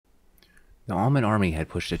The Almond army had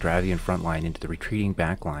pushed the Dravian front line into the retreating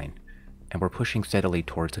back line, and were pushing steadily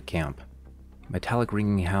towards the camp. Metallic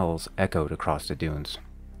ringing howls echoed across the dunes.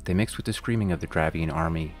 They mixed with the screaming of the Dravian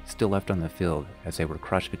army still left on the field as they were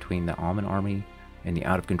crushed between the Almond army and the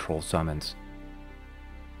out-of-control summons.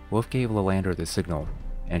 Wolf gave Lalander the signal,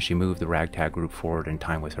 and she moved the ragtag group forward in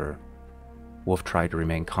time with her. Wolf tried to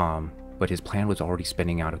remain calm, but his plan was already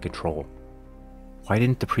spinning out of control. Why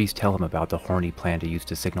didn't the priest tell him about the horny plan to use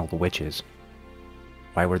to signal the witches?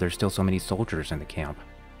 Why were there still so many soldiers in the camp?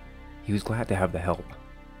 He was glad to have the help,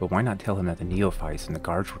 but why not tell him that the neophytes and the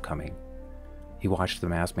guards were coming? He watched the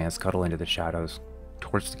masked man scuttle into the shadows,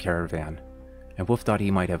 towards the caravan, and Wolf thought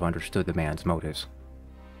he might have understood the man's motives.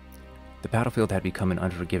 The battlefield had become an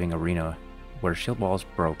unforgiving arena, where shield walls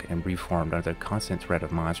broke and reformed under the constant threat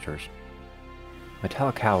of monsters.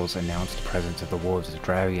 Metallic howls announced the presence of the wolves as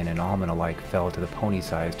Dravian and Almond alike fell to the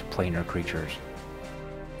pony-sized, planar creatures.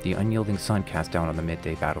 The unyielding sun cast down on the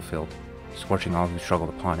midday battlefield, scorching all who struggled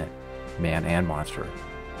upon it, man and monster.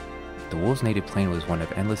 The wolves' native plain was one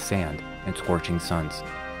of endless sand and scorching suns.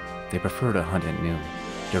 They preferred to hunt at noon,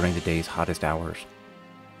 during the day's hottest hours.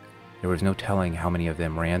 There was no telling how many of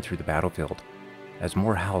them ran through the battlefield, as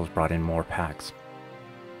more howls brought in more packs.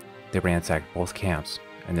 They ransacked both camps,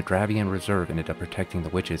 and the Dravian reserve ended up protecting the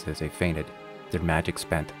witches as they fainted, their magic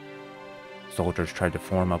spent. Soldiers tried to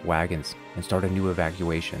form up wagons and start a new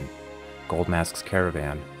evacuation. Goldmask's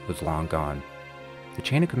caravan was long gone. The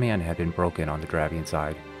chain of command had been broken on the Dravian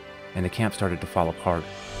side, and the camp started to fall apart.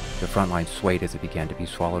 The front line swayed as it began to be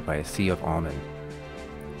swallowed by a sea of almond.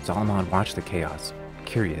 Solomon watched the chaos,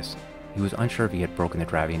 curious. He was unsure if he had broken the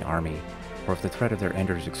Dravian army, or if the threat of their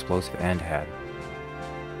ender's explosive end had.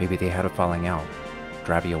 Maybe they had a falling out.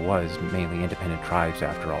 Dravia was mainly independent tribes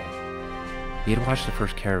after all. He had watched the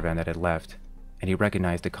first caravan that had left, and he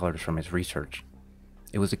recognized the colors from his research.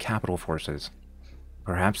 It was the capital forces.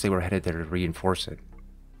 Perhaps they were headed there to reinforce it.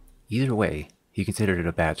 Either way, he considered it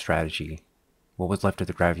a bad strategy. What was left of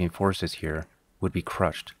the Dravian forces here would be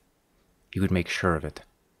crushed. He would make sure of it.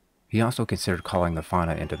 He also considered calling the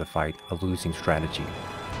fauna into the fight a losing strategy.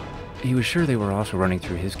 He was sure they were also running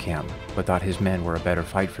through his camp, but thought his men were a better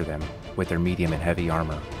fight for them, with their medium and heavy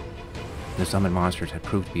armor. The summoned monsters had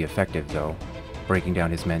proved to be effective, though, breaking down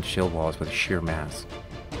his men's shield walls with sheer mass.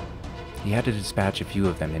 He had to dispatch a few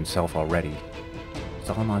of them himself already.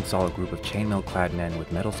 Solomon saw a group of chainmail-clad men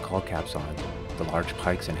with metal skull caps on. The large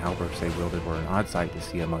pikes and halberds they wielded were an odd sight to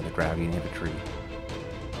see among the Dravian infantry.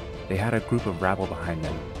 They had a group of rabble behind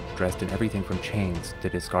them, dressed in everything from chains to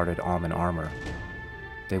discarded almond armor.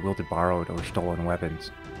 They wielded borrowed or stolen weapons.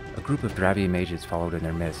 A group of Dravian mages followed in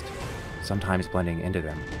their midst, sometimes blending into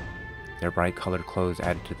them. Their bright-colored clothes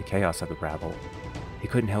added to the chaos of the rabble. He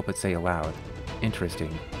couldn't help but say aloud,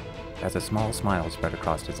 "Interesting," as a small smile spread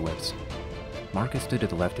across his lips. Marcus stood to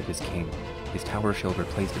the left of his king, his tower shield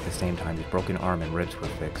replaced at the same time his broken arm and ribs were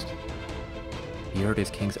fixed. He heard his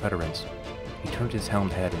king's utterance. He turned his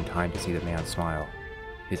helmed head in time to see the man smile,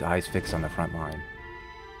 his eyes fixed on the front line.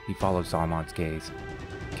 He followed Solomon's gaze,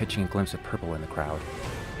 catching a glimpse of purple in the crowd.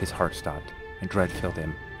 His heart stopped, and dread filled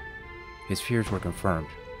him. His fears were confirmed.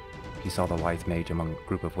 He saw the lithe mage among a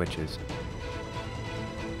group of witches.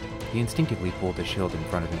 He instinctively pulled the shield in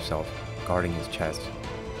front of himself, guarding his chest.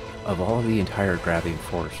 Of all of the entire Dravian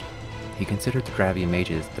force, he considered the Dravian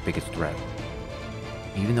mages the biggest threat.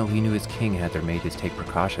 Even though he knew his king had their mages take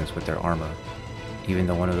precautions with their armor, even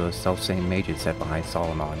though one of those self-same mages sat behind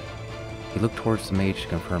Solomon, he looked towards the mage to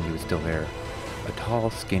confirm he was still there. A tall,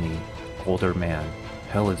 skinny, older man,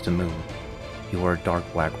 pale as the moon. He wore a dark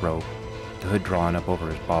black robe, the hood drawn up over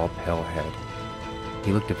his bald, pale head.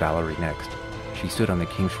 He looked at Valerie next. She stood on the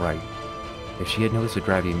king's right. If she had noticed the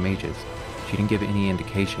Dravian mages, she didn't give any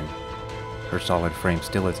indication, her solid frame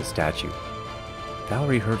still as a statue.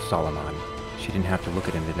 Valerie heard Solomon. She didn't have to look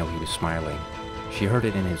at him to know he was smiling. She heard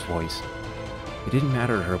it in his voice. It didn't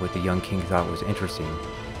matter to her what the young king thought was interesting.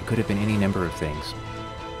 It could have been any number of things.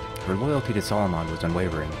 Her loyalty to Solomon was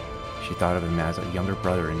unwavering. She thought of him as a younger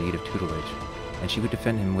brother in need of tutelage, and she would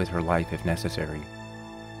defend him with her life if necessary.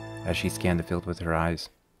 As she scanned the field with her eyes,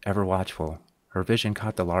 ever watchful, her vision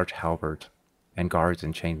caught the large halberds and guards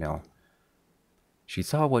in chainmail. She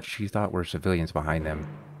saw what she thought were civilians behind them.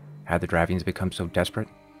 Had the Dravians become so desperate?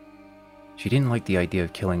 She didn't like the idea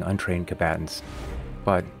of killing untrained combatants,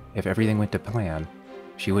 but if everything went to plan,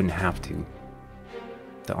 she wouldn't have to.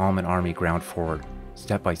 The almond army ground forward.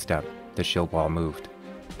 Step by step, the shield wall moved,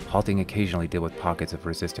 halting occasionally to deal with pockets of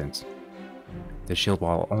resistance. The shield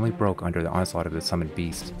wall only broke under the onslaught of the summoned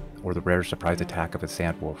beast, or the rare surprise attack of a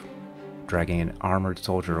sandwolf, dragging an armored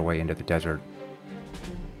soldier away into the desert.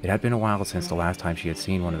 It had been a while since the last time she had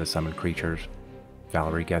seen one of the summoned creatures.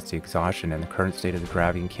 Valerie guessed the exhaustion and the current state of the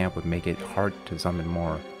Dravian camp would make it hard to summon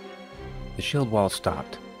more. The shield wall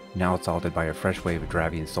stopped, now assaulted by a fresh wave of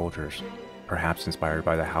Dravian soldiers, perhaps inspired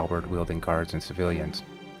by the halberd-wielding guards and civilians.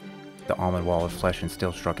 The almond wall of flesh and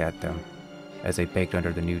steel struck at them, as they baked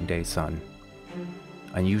under the noonday sun.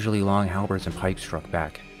 Unusually long halberds and pikes struck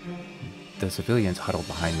back. The civilians huddled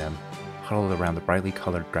behind them, huddled around the brightly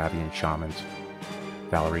colored Dravian shamans.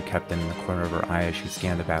 Valerie kept them in the corner of her eye as she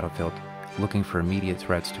scanned the battlefield, looking for immediate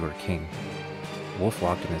threats to her king. Wolf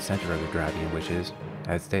walked in the center of the Dravian witches,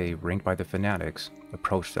 as they, ringed by the fanatics,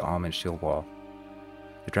 approached the almond shield wall.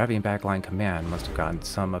 The Dravian backline command must have gotten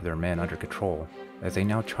some of their men under control, as they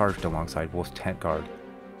now charged alongside Wolf's tent guard.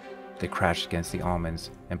 They crashed against the almonds,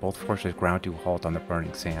 and both forces ground to a halt on the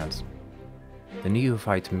burning sands. The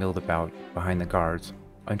neophytes milled about behind the guards,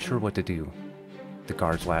 unsure what to do. The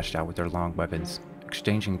guards lashed out with their long weapons,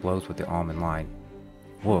 exchanging blows with the almond line.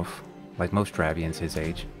 Wolf, like most Dravians his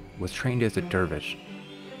age, was trained as a dervish,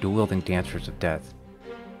 dual-wielding dancers of death,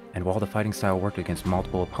 and while the fighting style worked against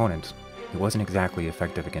multiple opponents, it wasn't exactly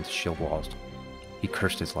effective against shield walls. He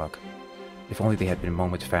cursed his luck. If only they had been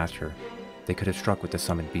moments faster, they could have struck with the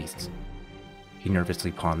summoned beasts. He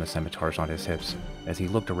nervously palmed the scimitars on his hips as he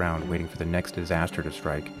looked around, waiting for the next disaster to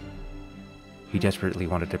strike. He desperately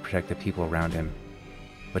wanted to protect the people around him,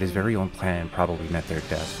 but his very own plan probably meant their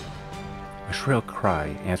death. A shrill cry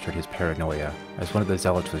answered his paranoia as one of the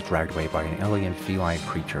zealots was dragged away by an alien feline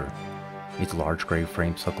creature. Its large gray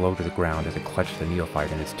frame sunk low to the ground as it clutched the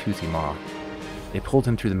neophyte in its toothy maw. It pulled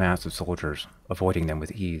him through the mass of soldiers, avoiding them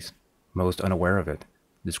with ease, most unaware of it,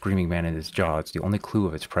 the screaming man in his jaws the only clue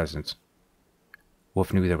of its presence.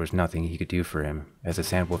 Wolf knew there was nothing he could do for him as the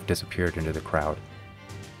sandwolf disappeared into the crowd.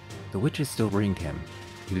 The witches still ringed him.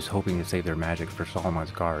 He was hoping to save their magic for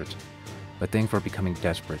Solomon's guards, but things were becoming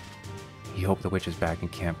desperate. He hoped the witches back in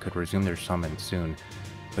camp could resume their summons soon,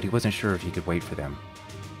 but he wasn't sure if he could wait for them.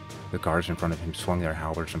 The guards in front of him swung their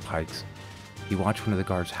halberds and pikes. He watched one of the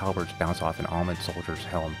guards' halberds bounce off an almond soldier's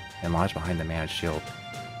helm and lodge behind the man's shield.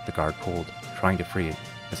 The guard pulled, trying to free it,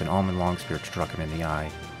 as an almond longspear struck him in the eye.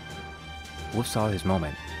 Wolf saw his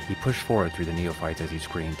moment. He pushed forward through the neophytes as he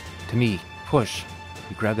screamed, "To me! Push!"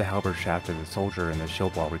 He grabbed the halberd shaft as the soldier in the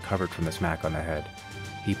shield wall recovered from the smack on the head.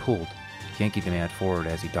 He pulled, yanking the man forward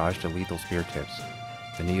as he dodged the lethal spear tips.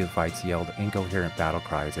 The neophytes yelled incoherent battle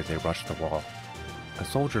cries as they rushed the wall. A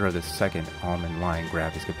soldier of the second almond line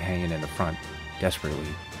grabbed his companion in the front, desperately,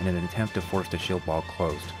 in an attempt to force the shield wall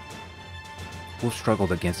closed. Wolf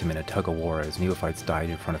struggled against him in a tug-of-war as neophytes died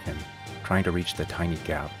in front of him, trying to reach the tiny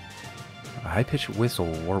gap. A high-pitched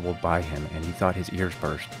whistle warbled by him, and he thought his ears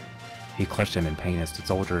burst. He clutched him in pain as the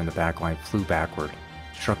soldier in the back line flew backward,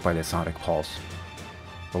 struck by the sonic pulse.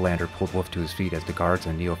 The lander pulled Wolf to his feet as the guards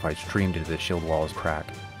and neophytes streamed into the shield wall's crack.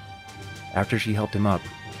 After she helped him up,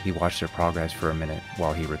 he watched their progress for a minute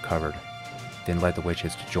while he recovered, then led the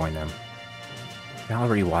witches to join them.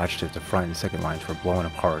 Valerie watched as the front and second lines were blown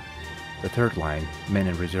apart. The third line, men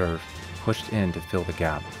in reserve, pushed in to fill the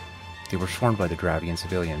gap. They were swarmed by the Dravian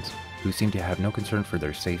civilians, who seemed to have no concern for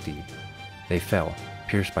their safety. They fell,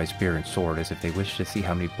 pierced by spear and sword as if they wished to see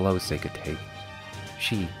how many blows they could take.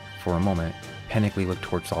 She, for a moment, panically looked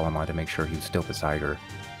toward Solomon to make sure he was still beside her.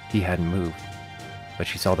 He hadn't moved, but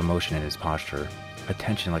she saw the motion in his posture, a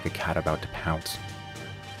tension like a cat about to pounce.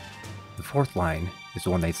 The fourth line is the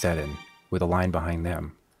one they set in, with a line behind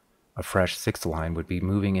them. A fresh sixth line would be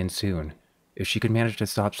moving in soon. If she could manage to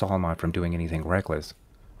stop Solomon from doing anything reckless,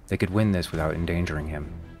 they could win this without endangering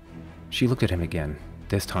him. She looked at him again.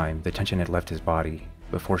 This time, the tension had left his body.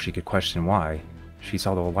 Before she could question why, she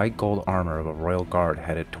saw the light gold armor of a royal guard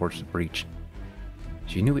headed towards the breach.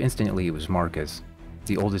 She knew instantly it was Marcus,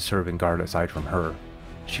 the oldest servant guard aside from her.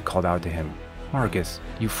 She called out to him, "Marcus,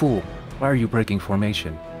 you fool! Why are you breaking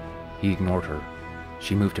formation?" He ignored her.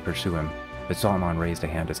 She moved to pursue him, but Solomon raised a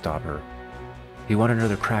hand to stop her. "He wanted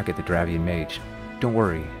another crack at the Dravian mage. Don't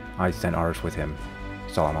worry, I sent ours with him,"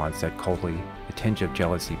 Solomon said coldly, a tinge of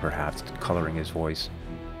jealousy perhaps coloring his voice.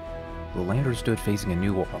 The lander stood facing a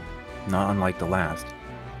new wall, not unlike the last.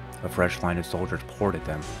 A fresh line of soldiers poured at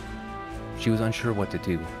them. She was unsure what to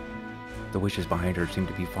do. The witches behind her seemed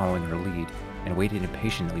to be following her lead, and waited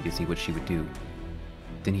impatiently to see what she would do.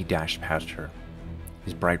 Then he dashed past her.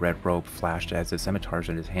 His bright red robe flashed as the scimitars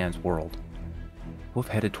in his hands whirled. Wolf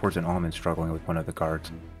headed towards an almond struggling with one of the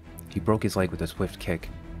guards. He broke his leg with a swift kick.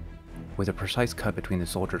 With a precise cut between the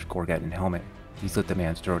soldier's gorget and helmet, he slit the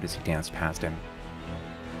man's throat as he danced past him.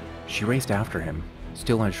 She raced after him,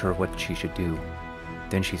 still unsure of what she should do.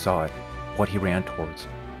 Then she saw it, what he ran towards,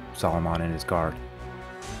 Solomon and his guard.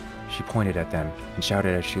 She She pointed at them and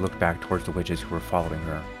shouted as she looked back towards the witches who were following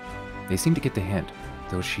her. They seemed to get the hint,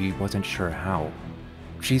 though she wasn't sure how.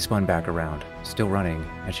 She spun back around, still running,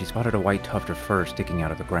 and she spotted a white tuft of fur sticking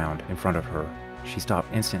out of the ground in front of her. She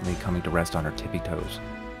stopped instantly, coming to rest on her tippy toes.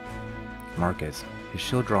 Marcus, his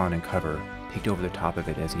shield drawn in cover, peeked over the top of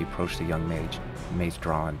it as he approached the young mage, mace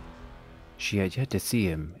drawn. She had yet to see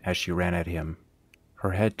him as she ran at him.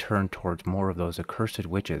 Her head turned towards more of those accursed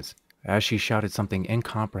witches, as she shouted something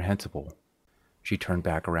incomprehensible. She turned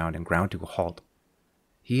back around and ground to a halt.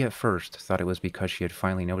 He at first thought it was because she had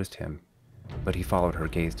finally noticed him, but he followed her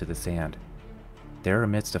gaze to the sand. There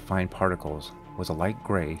amidst the fine particles was a light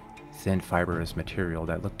gray, thin fibrous material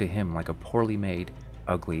that looked to him like a poorly made,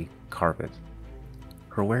 ugly carpet.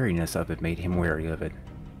 Her wariness of it made him wary of it,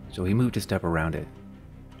 so he moved a step around it.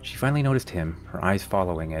 She finally noticed him, her eyes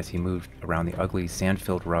following as he moved around the ugly,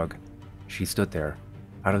 sand-filled rug. She stood there.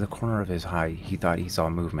 Out of the corner of his eye, he thought he saw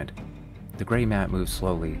movement. The gray mat moved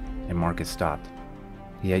slowly, and Marcus stopped.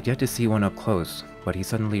 He had yet to see one up close, but he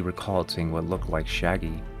suddenly recalled seeing what looked like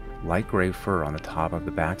shaggy, light gray fur on the top of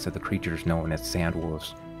the backs of the creatures known as sand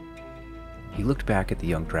wolves. He looked back at the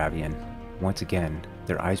young Dravian. Once again,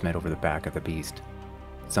 their eyes met over the back of the beast.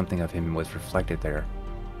 Something of him was reflected there.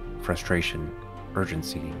 Frustration,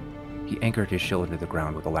 urgency. He anchored his shield into the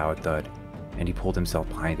ground with a loud thud, and he pulled himself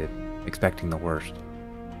behind it, expecting the worst.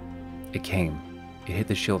 It came. It hit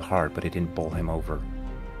the shield hard, but it didn't bowl him over.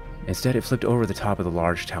 Instead, it flipped over the top of the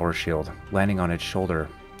large tower shield, landing on its shoulder.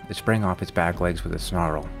 It sprang off its back legs with a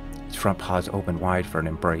snarl. Its front paws opened wide for an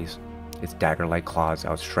embrace, its dagger-like claws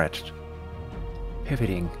outstretched.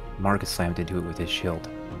 Pivoting, Marcus slammed into it with his shield.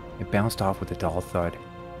 It bounced off with a dull thud.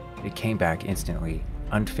 It came back instantly,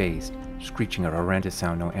 unfazed, screeching a horrendous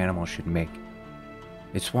sound no animal should make.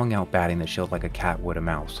 It swung out, batting the shield like a cat would a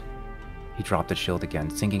mouse. He dropped the shield again,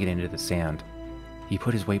 sinking it into the sand. He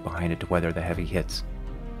put his weight behind it to weather the heavy hits.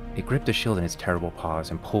 It gripped the shield in its terrible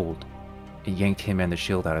paws and pulled. It yanked him and the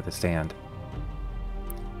shield out of the sand.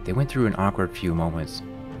 They went through an awkward few moments,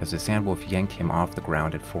 as the sandwolf yanked him off the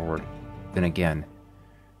ground and forward. Then again,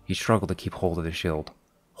 he struggled to keep hold of the shield,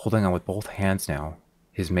 holding on with both hands now,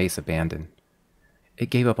 his mace abandoned. It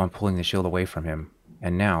gave up on pulling the shield away from him,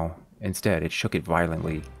 and now, instead, it shook it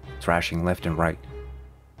violently, thrashing left and right.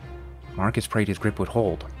 Marcus prayed his grip would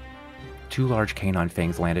hold. Two large canine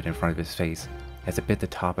fangs landed in front of his face as it bit the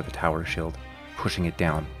top of the tower shield, pushing it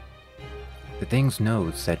down. The thing's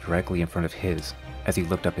nose set directly in front of his as he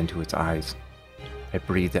looked up into its eyes. It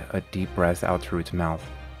breathed a deep breath out through its mouth,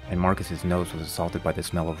 and Marcus's nose was assaulted by the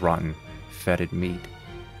smell of rotten, fetid meat.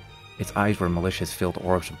 Its eyes were malicious, filled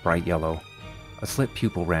orbs of bright yellow. A slit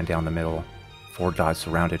pupil ran down the middle. 4 dots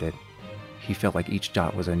surrounded it. He felt like each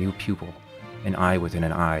dot was a new pupil, an eye within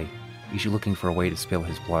an eye, each looking for a way to spill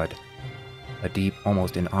his blood. A deep,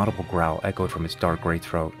 almost inaudible growl echoed from its dark gray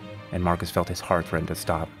throat, and Marcus felt his heart threaten to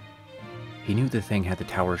stop. He knew the thing had the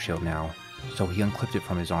tower shield now, so he unclipped it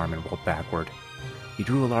from his arm and rolled backward. He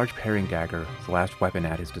drew a large parrying dagger, the last weapon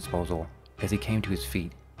at his disposal, as he came to his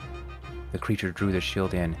feet. The creature drew the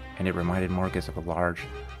shield in, and it reminded Marcus of a large,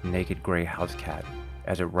 naked gray house cat,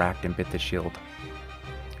 as it racked and bit the shield.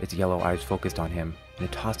 Its yellow eyes focused on him, and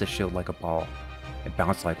it tossed the shield like a ball. It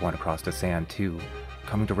bounced like one across the sand, too,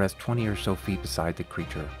 coming to rest 20 or so feet beside the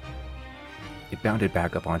creature. It bounded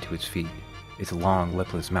back up onto its feet, its long,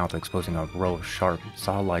 lipless mouth exposing a row of sharp,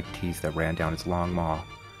 saw-like teeth that ran down its long maw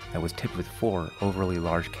that was tipped with 4 overly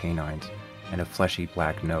large canines and a fleshy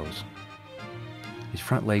black nose. His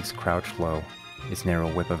front legs crouched low, its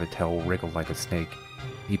narrow whip of a tail wriggled like a snake.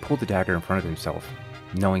 He pulled the dagger in front of himself,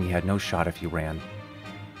 knowing he had no shot if he ran.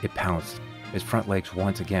 It pounced, its front legs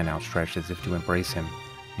once again outstretched as if to embrace him,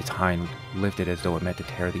 its hind lifted as though it meant to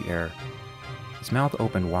tear the air. Its mouth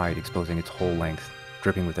opened wide, exposing its whole length,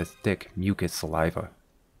 dripping with a thick, mucus saliva.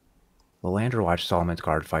 Lalandra watched Solomon's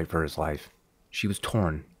guard fight for his life. She was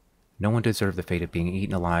torn. No one deserved the fate of being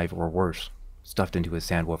eaten alive or worse, stuffed into a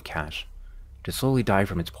sandwolf cache, to slowly die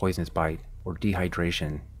from its poisonous bite or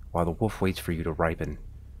dehydration while the wolf waits for you to ripen.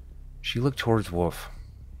 She looked towards Wolf.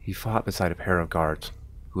 He fought beside a pair of guards,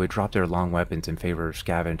 who had dropped their long weapons in favor of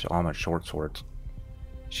scavenged almost short swords.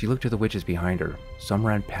 She looked to the witches behind her. Some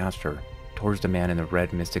ran past her, towards the man in the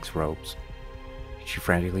red mystic's robes. She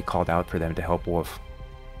frantically called out for them to help Wolf.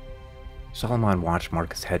 Solomon watched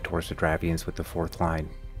Marcus head towards the Dravians with the 4th line.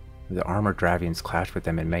 The armored Dravians clashed with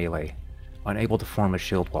them in melee, unable to form a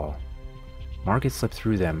shield wall. Marcus slipped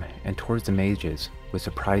through them and towards the mages with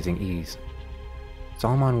surprising ease.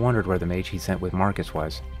 Solomon wondered where the mage he sent with Marcus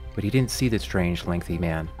was, but he didn't see the strange, lengthy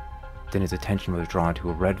man. Then his attention was drawn to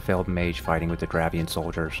a red-veiled mage fighting with the Dravian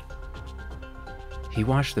soldiers. He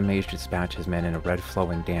watched the mage dispatch his men in a red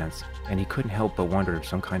flowing dance, and he couldn't help but wonder if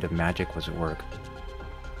some kind of magic was at work.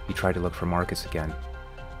 He tried to look for Marcus again,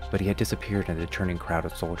 but he had disappeared in the churning crowd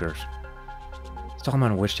of soldiers.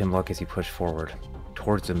 Solomon wished him luck as he pushed forward,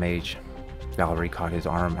 towards the mage. Valerie caught his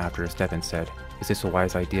arm after a step and said, "Is this a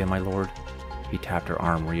wise idea, my lord?" He tapped her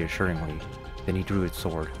arm reassuringly. Then he drew his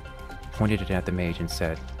sword, pointed it at the mage and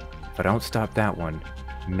said, "If I don't stop that one,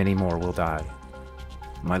 many more will die."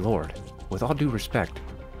 "My lord, with all due respect,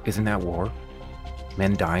 isn't that war?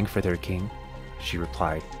 Men dying for their king?" she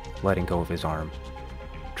replied, letting go of his arm.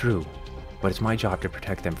 "True, but it's my job to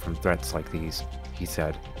protect them from threats like these," he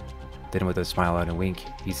said. Then with a smile and a wink,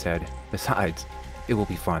 he said, "Besides, it will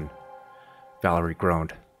be fun." Valerie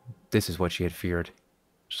groaned. This is what she had feared.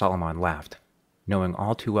 Solomon laughed, knowing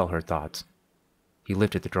all too well her thoughts. He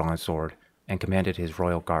lifted the drawn sword and commanded his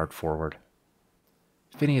royal guard forward.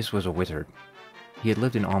 Phineas was a wizard. He had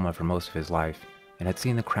lived in Alma for most of his life, and had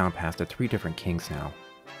seen the crown pass to 3 different kings now.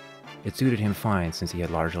 It suited him fine since he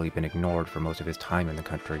had largely been ignored for most of his time in the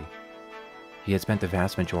country. He had spent the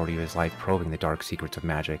vast majority of his life probing the dark secrets of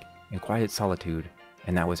magic in quiet solitude,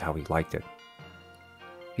 and that was how he liked it.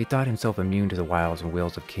 He thought himself immune to the wiles and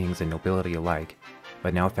wills of kings and nobility alike,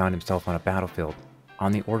 but now found himself on a battlefield,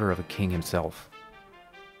 on the order of a king himself.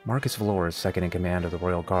 Marcus Valor's second in command of the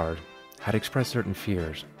Royal Guard had expressed certain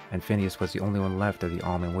fears, and Phineas was the only one left of the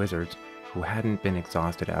Alman wizards who hadn't been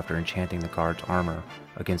exhausted after enchanting the guard's armor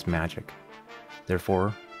against magic.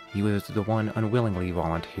 Therefore, he was the one unwillingly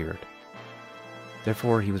volunteered.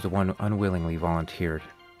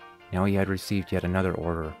 Now he had received yet another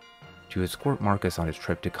order, to escort Marcus on his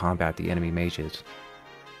trip to combat the enemy mages.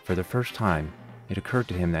 For the first time, it occurred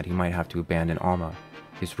to him that he might have to abandon Alma,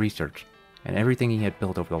 his research, and everything he had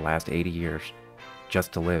built over the last 80 years,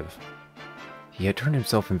 just to live. He had turned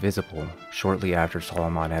himself invisible shortly after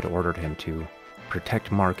Solomon had ordered him to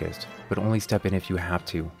protect Marcus, but only step in if you have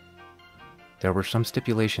to. There were some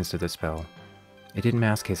stipulations to the spell. It didn't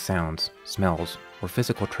mask his sounds, smells, or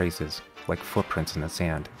physical traces, like footprints in the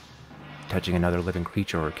sand. Touching another living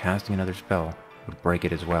creature or casting another spell would break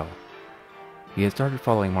it as well. He had started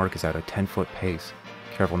following Marcus at a 10-foot pace,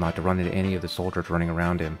 careful not to run into any of the soldiers running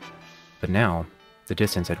around him, but now the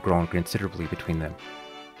distance had grown considerably between them.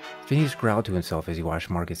 Phineas growled to himself as he watched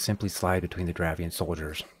Marcus simply slide between the Dravian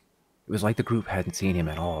soldiers. It was like the group hadn't seen him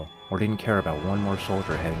at all, or didn't care about one more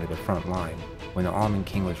soldier heading to the front line, when the Alman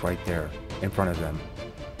King was right there, in front of them.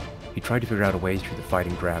 He tried to figure out a way through the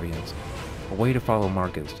fighting Dravians, a way to follow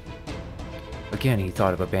Marcus. Again, he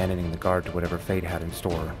thought of abandoning the guard to whatever fate had in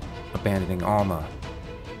store, abandoning Alma.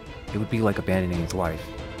 It would be like abandoning his life,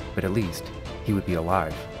 but at least he would be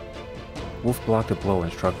alive. Wolf blocked a blow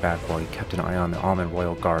and struck back while he kept an eye on the Alman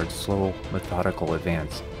Royal Guard's slow, methodical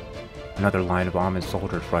advance. Another line of Alman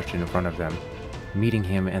soldiers rushed in front of them, meeting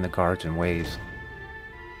him and the guards in waves.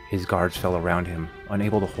 His guards fell around him,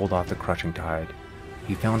 unable to hold off the crushing tide.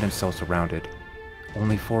 He found himself surrounded.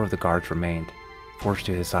 Only 4 of the guards remained, forced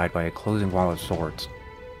to his side by a closing wall of swords.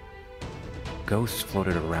 Ghosts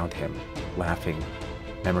floated around him, laughing.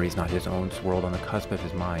 Memories not his own swirled on the cusp of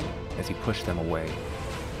his mind as he pushed them away.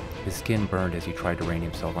 His skin burned as he tried to rein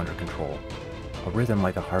himself under control. A rhythm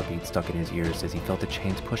like a heartbeat stuck in his ears as he felt the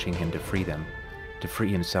chains pushing him to free them, to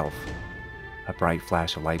free himself. A bright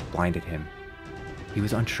flash of light blinded him. He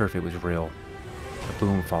was unsure if it was real. A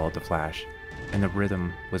boom followed the flash, and the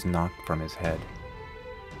rhythm was knocked from his head.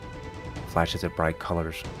 Flashes of bright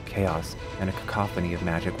colors, chaos, and a cacophony of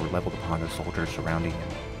magic were leveled upon the soldiers surrounding him.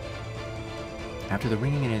 After the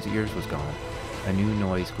ringing in his ears was gone, a new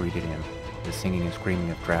noise greeted him, the singing and screaming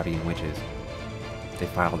of Dravian witches. They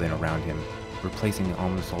filed in around him, replacing the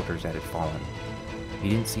Alman soldiers that had fallen. He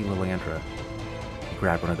didn't see Lilandra. He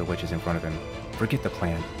grabbed one of the witches in front of him. "Forget the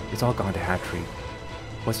plan. It's all gone to hat-trick.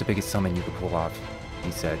 What's the biggest summon you could pull off?"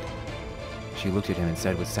 he said. She looked at him and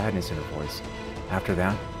said with sadness in her voice, "After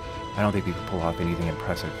that, I don't think we could pull off anything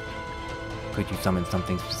impressive." "Could you summon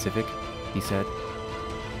something specific?" he said.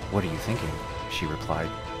 "What are you thinking?" she replied.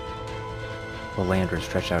 Lilandra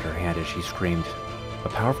stretched out her hand as she screamed. A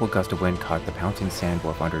powerful gust of wind caught the pouncing sand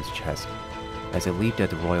wolf under its chest, as it leaped at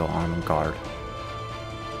the Royal Alman Guard.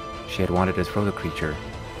 She had wanted to throw the creature.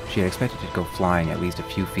 She had expected it to go flying at least a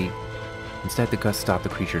few feet. Instead, the gust stopped the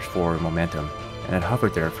creature's forward momentum, and it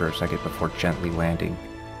hovered there for a second before gently landing.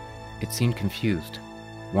 It seemed confused,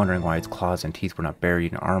 wondering why its claws and teeth were not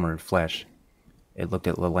buried in armor and flesh. It looked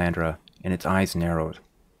at Lilandra, and its eyes narrowed.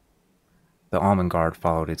 The Alman Guard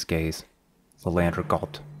followed its gaze. Lilandra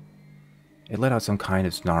gulped. It let out some kind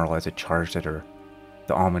of snarl as it charged at her.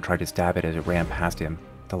 The Alman tried to stab it as it ran past him.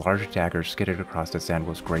 The large dagger skidded across the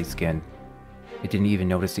sandwolf's gray skin. It didn't even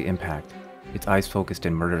notice the impact. its eyes focused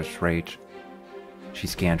in murderous rage. She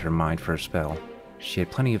scanned her mind for a spell. She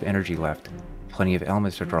had plenty of energy left, plenty of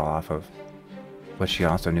elements to draw off of. But she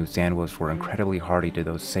also knew sandwolves were incredibly hardy to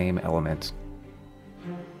those same elements.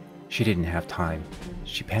 She didn't have time.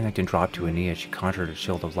 She panicked and dropped to a knee as she conjured a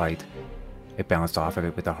shield of light. It bounced off of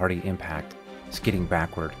it with a hearty impact, skidding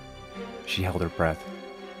backward. She held her breath.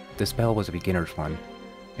 The spell was a beginner's one.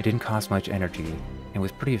 It didn't cost much energy, and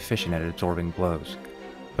was pretty efficient at absorbing blows,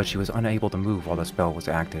 but she was unable to move while the spell was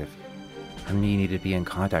active. Her knee needed to be in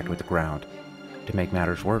contact with the ground. To make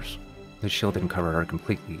matters worse, the shield didn't cover her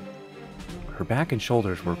completely. Her back and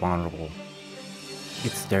shoulders were vulnerable.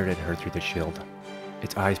 It stared at her through the shield.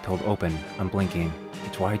 Its eyes peeled open, unblinking.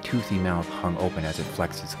 Its wide, toothy mouth hung open as it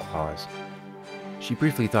flexed its claws. She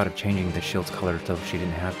briefly thought of changing the shield's color so she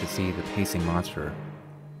didn't have to see the pacing monster,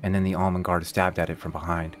 and then the almond guard stabbed at it from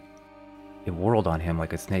behind. It whirled on him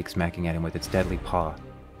like a snake smacking at him with its deadly paw.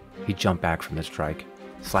 He jumped back from the strike,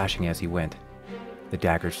 slashing as he went. The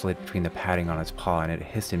dagger slid between the padding on its paw, and it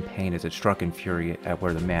hissed in pain as it struck in fury at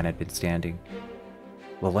where the man had been standing.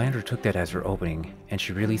 Lilandra took that as her opening, and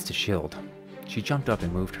she released the shield. She jumped up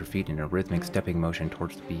and moved her feet in a rhythmic stepping motion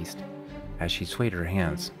towards the beast. As she swayed her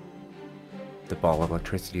hands, the ball of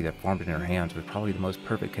electricity that formed in her hands was probably the most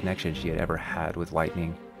perfect connection she had ever had with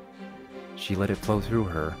lightning. She let it flow through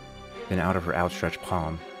her, then out of her outstretched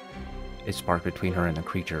palm. It sparked between her and the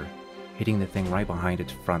creature, hitting the thing right behind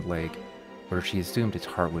its front leg, where she assumed its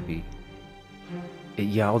heart would be. It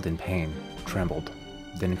yelled in pain, trembled,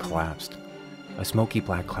 then collapsed, a smoky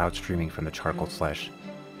black cloud streaming from the charcoal flesh.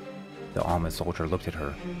 The almond soldier looked at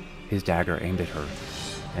her, his dagger aimed at her,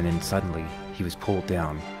 and then suddenly he was pulled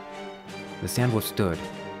down. The sandwolf stood,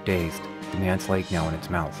 dazed, the man's leg now in its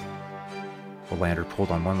mouth. Lilandra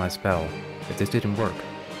pulled on one last spell. If this didn't work,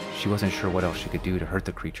 she wasn't sure what else she could do to hurt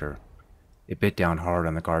the creature. It bit down hard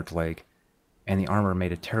on the guard's leg, and the armor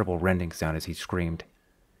made a terrible rending sound as he screamed.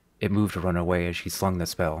 It moved to run away as she slung the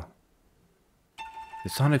spell. The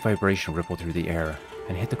sonic vibration rippled through the air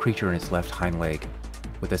and hit the creature in its left hind leg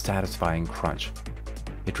with a satisfying crunch.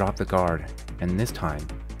 It dropped the guard, and this time,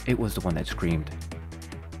 it was the one that screamed.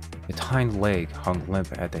 Its hind leg hung limp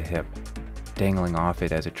at the hip, dangling off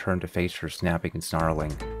it as it turned to face her, snapping and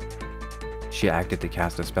snarling. She acted to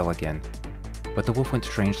cast a spell again, but the wolf went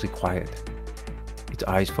strangely quiet. Its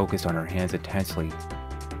eyes focused on her hands intensely.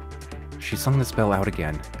 She slung the spell out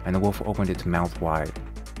again, and the wolf opened its mouth wide,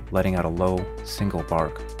 letting out a low, single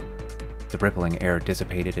bark. The rippling air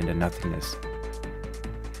dissipated into nothingness.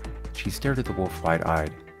 She stared at the wolf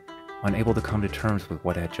wide-eyed, unable to come to terms with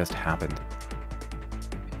what had just happened.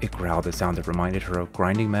 It growled a sound that reminded her of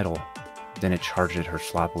grinding metal, then it charged at her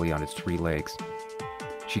sloppily on its 3 legs.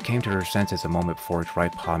 She came to her senses a moment before its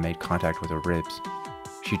right paw made contact with her ribs.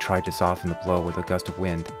 She tried to soften the blow with a gust of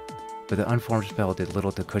wind, but the unformed spell did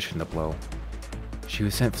little to cushion the blow. She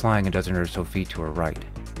was sent flying a dozen or so feet to her right.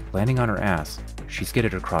 Landing on her ass, she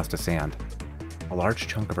skidded across the sand. A large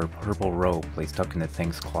chunk of her purple robe lay stuck in the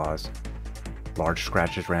thing's claws. Large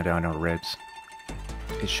scratches ran down her ribs.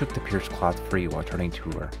 It shook the pierced cloth free while turning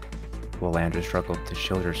to her. Lilandra struggled to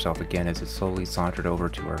shield herself again as it slowly sauntered over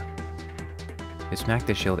to her. It smacked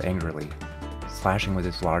the shield angrily, slashing with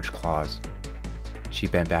its large claws. She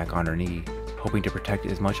bent back on her knee, hoping to protect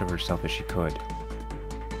as much of herself as she could.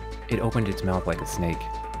 It opened its mouth like a snake.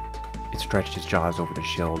 It stretched its jaws over the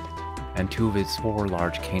shield, and 2 of its 4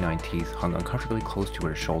 large canine teeth hung uncomfortably close to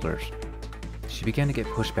her shoulders. She began to get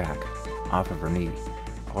pushed back, off of her knee.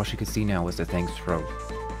 All she could see now was the thing's throat.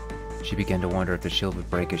 She began to wonder if the shield would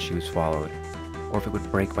break as she was swallowed, or if it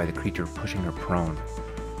would break by the creature pushing her prone.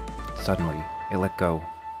 Suddenly, it let go.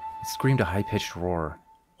 It screamed a high-pitched roar,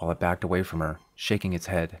 while it backed away from her, shaking its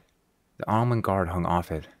head. The almond guard hung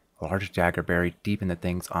off it, a large dagger buried deep in the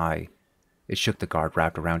thing's eye. It shook the guard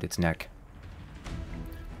wrapped around its neck.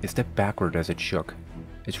 It stepped backward as it shook.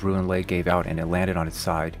 Its ruined leg gave out and it landed on its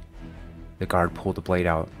side. The guard pulled the blade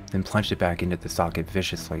out, then plunged it back into the socket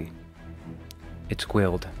viciously. It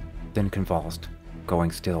squealed, then convulsed,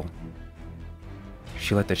 going still.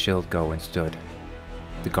 She let the shield go and stood.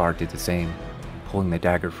 The guard did the same, pulling the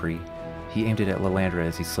dagger free. He aimed it at Lilandra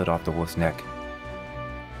as he slid off the wolf's neck.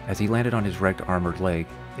 As he landed on his wrecked armored leg,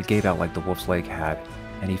 it gave out like the wolf's leg had,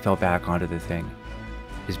 and he fell back onto the thing,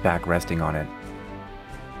 his back resting on it.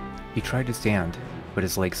 He tried to stand, but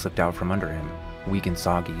his leg slipped out from under him, weak and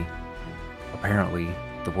soggy. Apparently,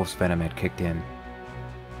 the wolf's venom had kicked in.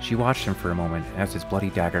 She watched him for a moment as his bloody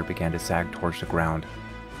dagger began to sag towards the ground,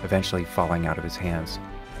 eventually falling out of his hands.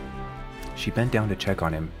 She bent down to check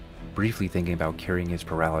on him, briefly thinking about curing his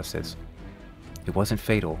paralysis. It wasn't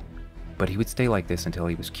fatal, but he would stay like this until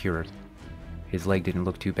he was cured. His leg didn't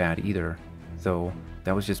look too bad either, though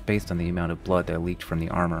that was just based on the amount of blood that leaked from the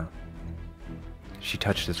armor. She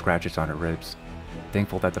touched the scratches on her ribs,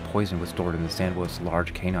 thankful that the poison was stored in the sandwolf's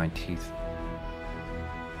large canine teeth.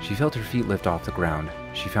 She felt her feet lift off the ground.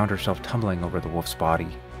 She found herself tumbling over the wolf's body,